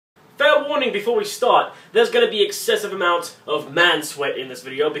warning before we start, there's going to be excessive amounts of man sweat in this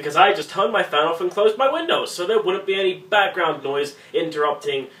video because I just turned my fan off and closed my windows, so there wouldn't be any background noise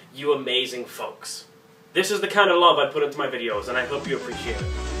interrupting you amazing folks. This is the kind of love I put into my videos, and I hope you appreciate it.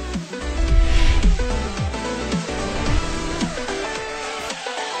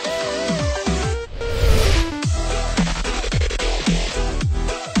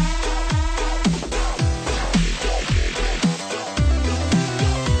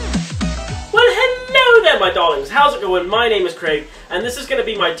 My darlings, how's it going? My name is Craig, and this is going to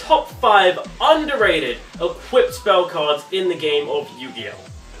be my top 5 underrated equipped spell cards in the game of Yu-Gi-Oh!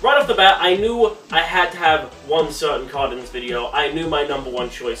 Right off the bat, I knew I had to have one certain card in this video. I knew my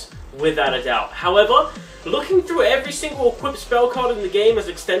 #1 choice, without a doubt. However, looking through every single equipped spell card in the game as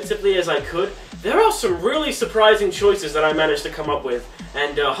extensively as I could, there are some really surprising choices that I managed to come up with,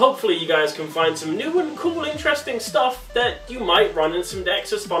 and hopefully you guys can find some new and cool, interesting stuff that you might run in some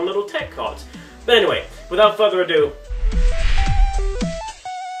decks as fun little tech cards. But anyway, without further ado,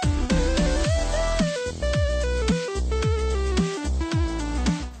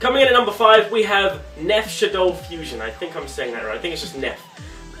 coming in at number 5, we have Nef Shadow Fusion. I think I'm saying that right. I think it's just Nef.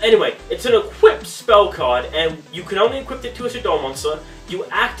 Anyway, it's an equipped spell card, and you can only equip it to a Shadow monster. You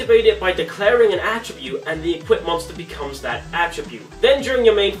activate it by declaring an attribute, and the equipped monster becomes that attribute. Then during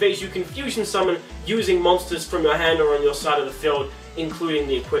your main phase, you can fusion summon using monsters from your hand or on your side of the field, including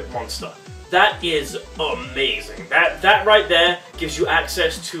the equipped monster. That is amazing. That right there gives you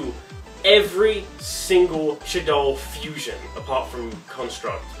access to every single Shadow fusion, apart from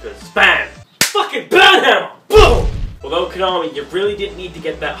Construct, because BAM! Fucking Banhammer! Boom! Although Konami, you really didn't need to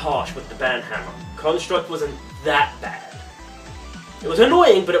get that harsh with the Banhammer. Construct wasn't that bad. It was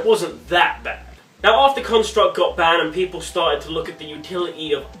annoying, but it wasn't that bad. Now after Construct got banned and people started to look at the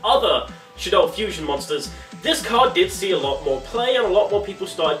utility of other Shadow fusion monsters, this card did see a lot more play and a lot more people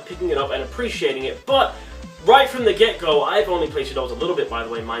started picking it up and appreciating it, but right from the get-go, I've only played Shadows a little bit, by the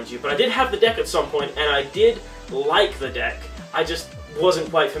way, mind you, but I did have the deck at some point and I did like the deck. I just wasn't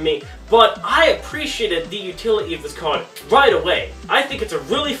quite for me, but I appreciated the utility of this card right away. I think it's a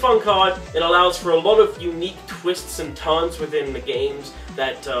really fun card. It allows for a lot of unique twists and turns within the games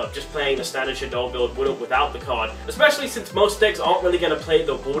that just playing a standard Shadow build wouldn't without the card, especially since most decks aren't really going to play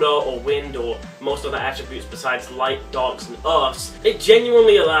the Buddha or Wind or most other attributes besides Light, Darks, and Earths. It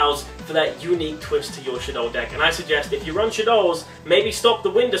genuinely allows for that unique twist to your Shadow deck, and I suggest if you run Shadows, maybe stop the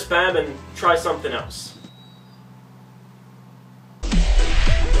Wind spam and try something else.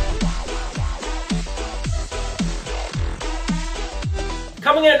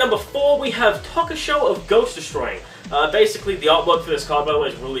 Coming in at number 4, we have Tokusho of Ghost Destroying. Basically, the artwork for this card, by the way,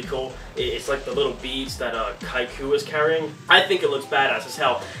 is really cool. It's like the little beads that Kaiku is carrying. I think it looks badass as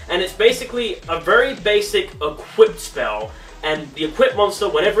hell. And it's basically a very basic equipped spell. And the equipped monster,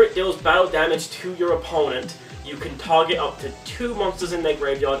 whenever it deals battle damage to your opponent, you can target up to 2 monsters in their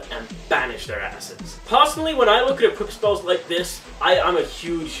graveyard and banish their asses. Personally, when I look at equipped spells like this, I'm a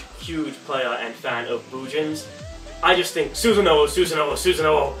huge player and fan of Bujins. I just think, Susanoo, Susanoo,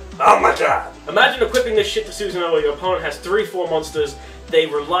 Susanoo, oh my god! Imagine equipping this shit to Susanoo, your opponent has 3-4 monsters, they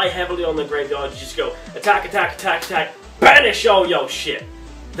rely heavily on the graveyard, you just go, attack, attack, attack, attack, banish all yo shit!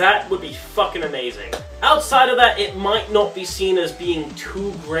 That would be fucking amazing. Outside of that, it might not be seen as being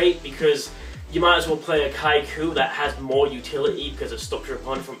too great because you might as well play a Kaiku that has more utility because it stops your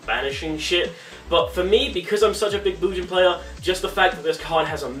opponent from banishing shit. But for me, because I'm such a big Bujin player, just the fact that this card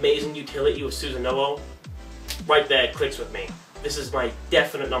has amazing utility with Susanoo, right there clicks with me. This is my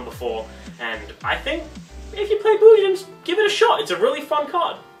definite number 4, and I think if you play Bujins, give it a shot. It's a really fun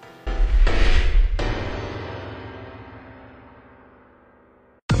card.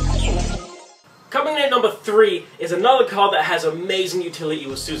 Coming in at number 3 is another card that has amazing utility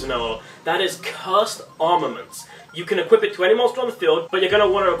with Susanoo. That is Cursed Armaments. You can equip it to any monster on the field, but you're going to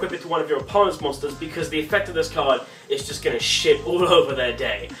want to equip it to one of your opponent's monsters because the effect of this card is just going to shit all over their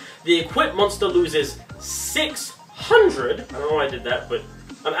day. The equipped monster loses 600, I don't know why I did that, but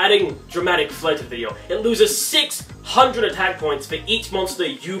I'm adding dramatic flair to the video. It loses 600 attack points for each monster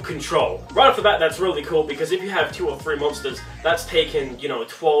you control. Right off the bat, that's really cool because if you have 2 or 3 monsters, that's taken,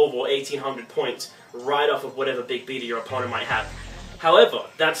 12 or 1800 points right off of whatever big beater your opponent might have. However,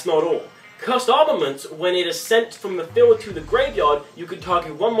 that's not all. Cursed Armaments, when it is sent from the field to the graveyard, you can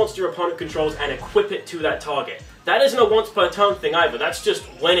target one monster your opponent controls and equip it to that target. That isn't a once per turn thing either, that's just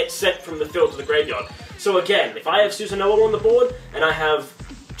when it's sent from the field to the graveyard. So again, if I have Susanoo on the board, and I have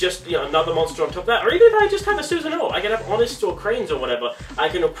just, another monster on top of that, or even if I just have a Susanoo, I can have Honest or Cranes or whatever, I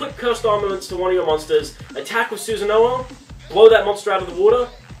can equip Cursed Armaments to one of your monsters, attack with Susanoo, blow that monster out of the water,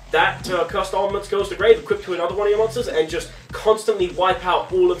 that Cursed Armaments Goes to Grave equipped to another one of your monsters and just constantly wipe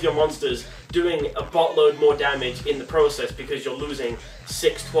out all of your monsters, doing a buttload more damage in the process because you're losing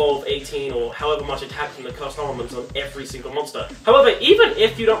 6, 12, 18, or however much attack from the Cursed Armaments on every single monster. However, even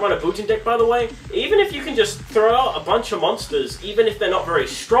if you don't run a booting deck, by the way, even if you can just throw out a bunch of monsters, even if they're not very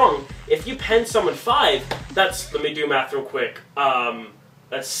strong, if you pen summon 5, that's, let me do math real quick,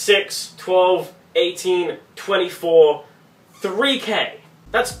 that's 6, 12, 18, 24, 3k.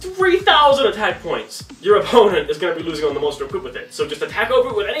 That's 3,000 attack points. Your opponent is going to be losing on the monster equipped with it. So just attack over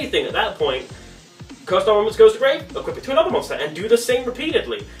it with anything at that point. Cursed Armaments Goes to Grave, equip it to another monster, and do the same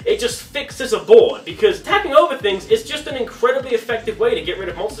repeatedly. It just fixes a board, because attacking over things is just an incredibly effective way to get rid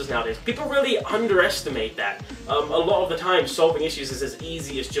of monsters nowadays. People really underestimate that. A lot of the time, solving issues is as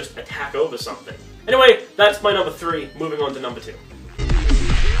easy as just attack over something. Anyway, that's my number 3, moving on to number 2.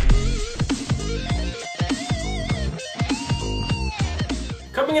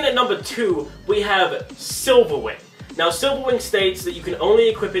 Coming in at number 2, we have Silverwing. Now, Silverwing states that you can only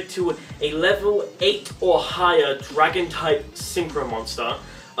equip it to a level 8 or higher Dragon-type Synchro monster,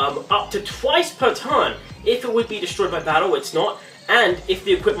 up to twice per turn. If it would be destroyed by battle, it's not, and if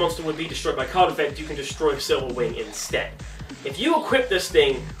the equipped monster would be destroyed by card effect, you can destroy Silverwing instead. If you equip this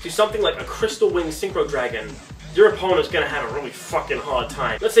thing to something like a Crystal Wing Synchro Dragon, your opponent's gonna have a really fucking hard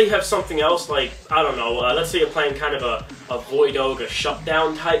time. Let's say you have something else like, I don't know, let's say you're playing kind of a Void Ogre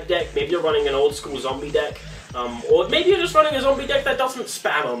Shutdown type deck. Maybe you're running an old school zombie deck. Or maybe you're just running a zombie deck that doesn't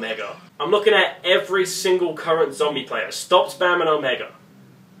spam Omega. I'm looking at every single current zombie player. Stop spamming Omega.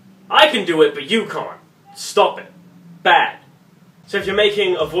 I can do it, but you can't. Stop it. Bad. So if you're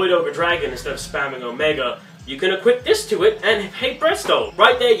making a Void Ogre Dragon instead of spamming Omega, you can equip this to it, and hey presto!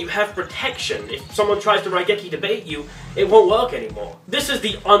 Right there you have protection. If someone tries to Raigeki to bait you, it won't work anymore. This is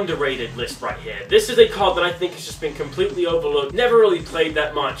the underrated list right here. This is a card that I think has just been completely overlooked, never really played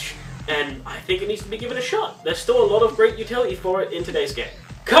that much, and I think it needs to be given a shot. There's still a lot of great utility for it in today's game.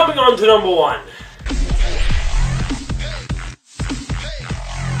 Coming on to number 1.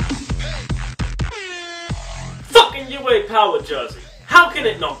 Fucking UA Power Jersey. How can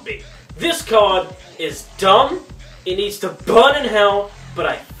it not be? This card is dumb, it needs to burn in hell, but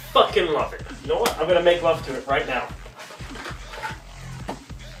I fucking love it. You know what? I'm gonna make love to it right now.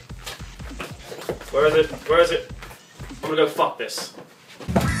 Where is it? Where is it? I'm gonna go fuck this.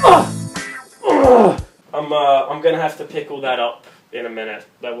 I'm gonna have to pickle that up in a minute.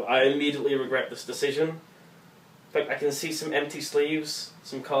 I immediately regret this decision. In fact, I can see some empty sleeves.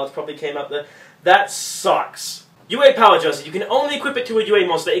 Some cards probably came up there. That sucks. UA Power Jersey, you can only equip it to a UA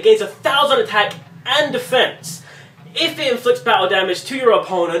monster. It gains 1,000 attack and defense. If it inflicts battle damage to your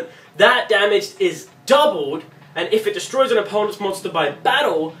opponent, that damage is doubled, and if it destroys an opponent's monster by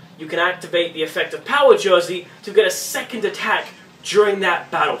battle, you can activate the effect of Power Jersey to get a second attack during that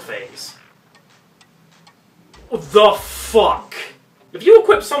battle phase. The fuck? If you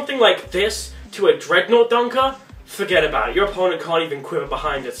equip something like this to a Dreadnought Dunker, forget about it. Your opponent can't even quiver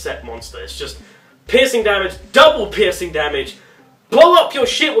behind a set monster. It's just piercing damage, double piercing damage, blow up your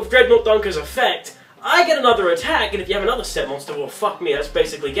shit with Dreadnought Dunker's effect, I get another attack, and if you have another set monster, well fuck me, that's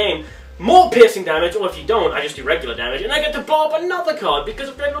basically game. More piercing damage, or if you don't, I just do regular damage, and I get to blow up another card because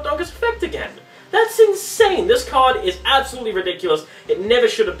of Dreadnought Dunker's effect again. That's insane! This card is absolutely ridiculous, it never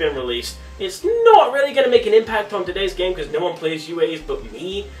should have been released. It's not really going to make an impact on today's game because no one plays UAs but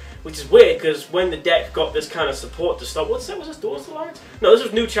me. Which is weird, because when the deck got this kind of support to start... What set was this? Duelist Alliance? No, this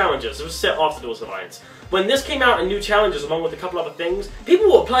was New Challengers. It was set after Duelist Alliance. When this came out in New Challengers, along with a couple other things,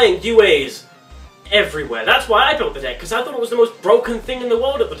 people were playing UAs everywhere. That's why I built the deck, because I thought it was the most broken thing in the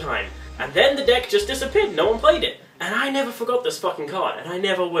world at the time. And then the deck just disappeared. No one played it. And I never forgot this fucking card, and I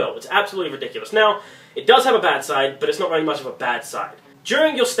never will. It's absolutely ridiculous. Now, it does have a bad side, but it's not really much of a bad side.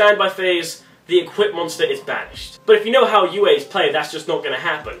 During your standby phase, the equipped monster is banished. But if you know how UAs play, that's just not going to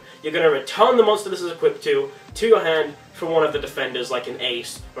happen. You're going to return the monster this is equipped to your hand from one of the defenders like an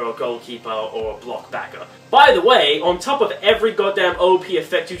ace, or a goalkeeper, or a block backer. By the way, on top of every goddamn OP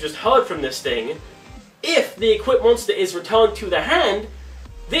effect you just heard from this thing, if the equipped monster is returned to the hand,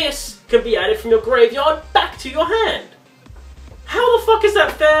 this can be added from your graveyard back to your hand. How the fuck is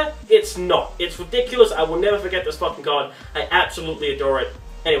that fair? It's not. It's ridiculous. I will never forget this fucking card. I absolutely adore it.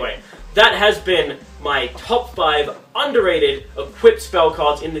 Anyway, that has been my top 5 underrated equipped spell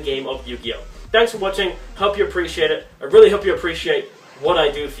cards in the game of Yu-Gi-Oh! Thanks for watching, hope you appreciate it. I really hope you appreciate what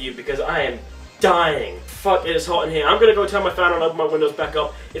I do for you because I am dying. Fuck, it is hot in here. I'm gonna go turn my fan on and open my windows back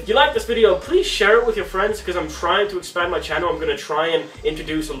up. If you like this video, please share it with your friends because I'm trying to expand my channel. I'm gonna try and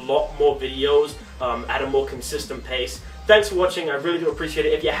introduce a lot more videos at a more consistent pace. thanks for watching, I really do appreciate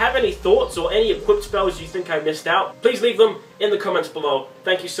it. If you have any thoughts or any equipped spells you think I missed out, please leave them in the comments below.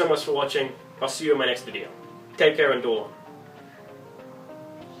 Thank you so much for watching. I'll see you in my next video. Take care and duel on.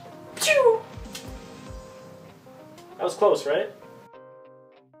 That was close, right?